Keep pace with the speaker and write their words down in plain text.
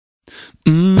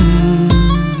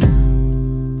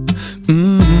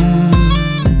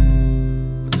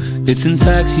It's in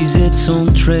taxis, it's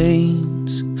on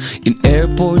trains, in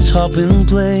airports, hopping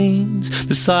planes.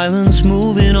 The silence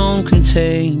moving on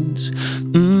contains.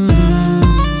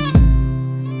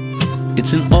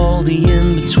 It's in all the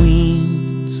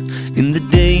in-betweens, in the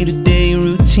day-to-day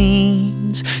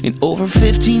routines, in over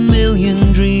 15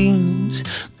 million dreams.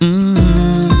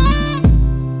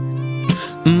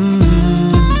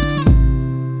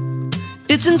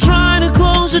 It's in trying to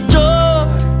close the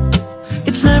door,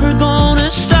 it's never gonna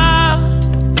stop.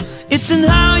 It's in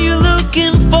how you're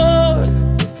looking for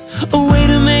a way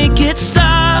to make it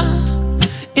stop.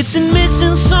 It's in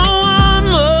missing someone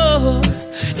more,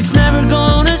 it's never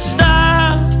gonna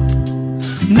stop.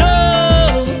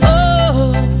 No,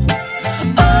 oh,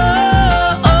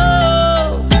 oh,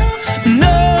 oh,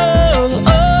 no,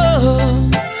 oh,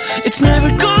 it's never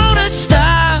gonna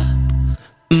stop.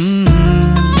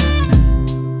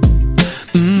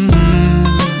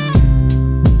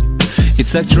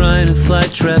 It's like trying to fly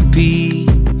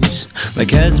trapeze,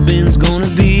 like has-beens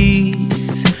gonna be,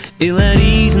 ill at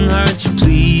ease and hard to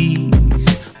please.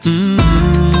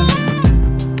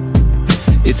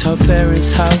 It's how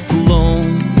Paris, how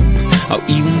Cologne, how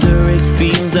even Zurich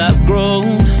feels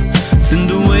outgrown. It's in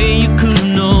the way you could've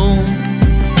known.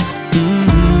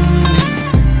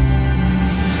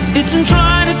 It's in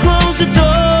trying to